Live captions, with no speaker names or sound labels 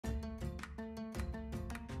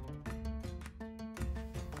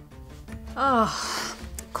Oh,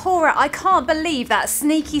 Cora, I can't believe that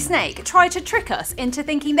sneaky snake tried to trick us into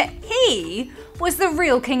thinking that he was the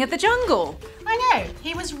real king of the jungle. I know,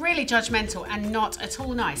 he was really judgmental and not at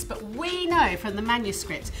all nice, but we know from the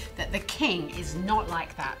manuscript that the king is not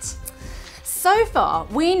like that. So far,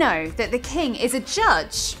 we know that the king is a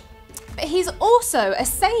judge, but he's also a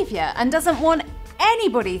saviour and doesn't want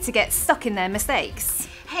anybody to get stuck in their mistakes.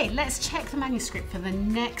 Hey, let's check the manuscript for the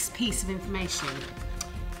next piece of information.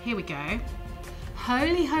 Here we go.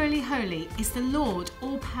 Holy, holy, holy is the Lord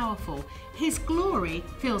all-powerful. His glory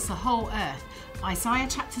fills the whole earth. Isaiah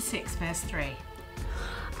chapter 6, verse 3.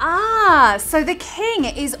 Ah, so the king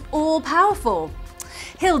is all-powerful.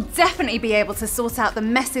 He'll definitely be able to sort out the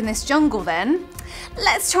mess in this jungle then.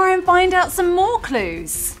 Let's try and find out some more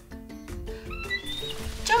clues.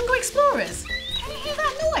 Jungle explorers, can you hear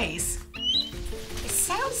that noise? It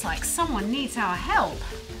sounds like someone needs our help.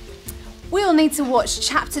 We'll need to watch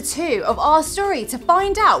chapter 2 of our story to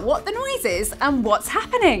find out what the noise is and what's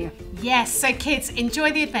happening. Yes, so kids,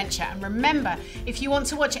 enjoy the adventure, and remember, if you want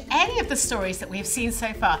to watch any of the stories that we have seen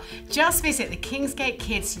so far, just visit the Kingsgate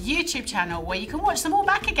Kids YouTube channel where you can watch them all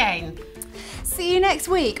back again. See you next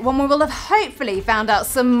week when we will have hopefully found out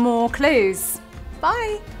some more clues.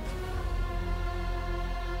 Bye!